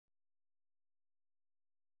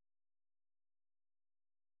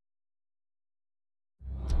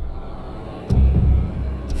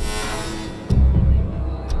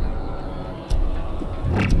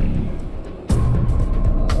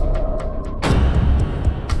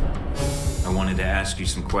wanted to ask you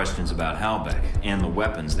some questions about Halbech and the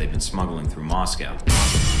weapons they've been smuggling through Moscow.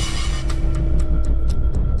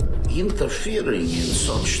 Interfering in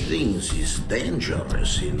such things is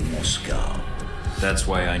dangerous in Moscow. That's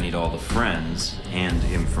why I need all the friends and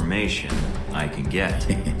information I can get.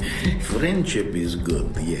 Friendship is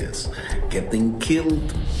good, yes. Getting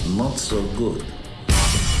killed, not so good.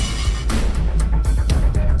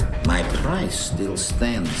 My price still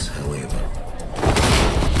stands, however.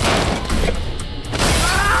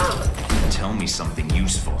 Tell me something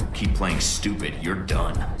useful. Keep playing stupid, you're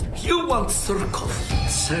done. You want Surkov,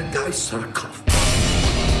 Sergei Surkov.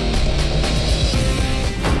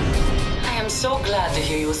 I am so glad to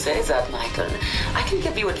hear you say that, Michael. I can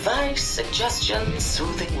give you advice, suggestions,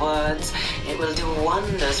 soothing words. It will do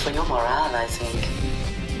wonders for your morale, I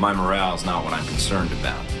think. My morale's not what I'm concerned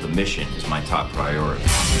about. The mission is my top priority.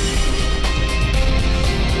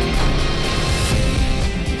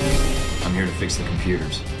 I'm here to fix the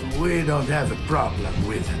computers. We don't have a problem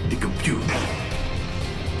with the computer.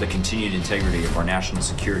 The continued integrity of our national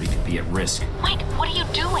security could be at risk. Mike, what are you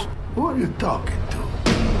doing? Who are you talking to?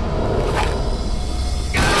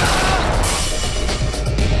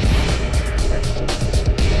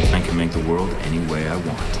 I can make the world any way I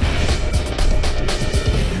want.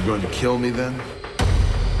 You're going to kill me then?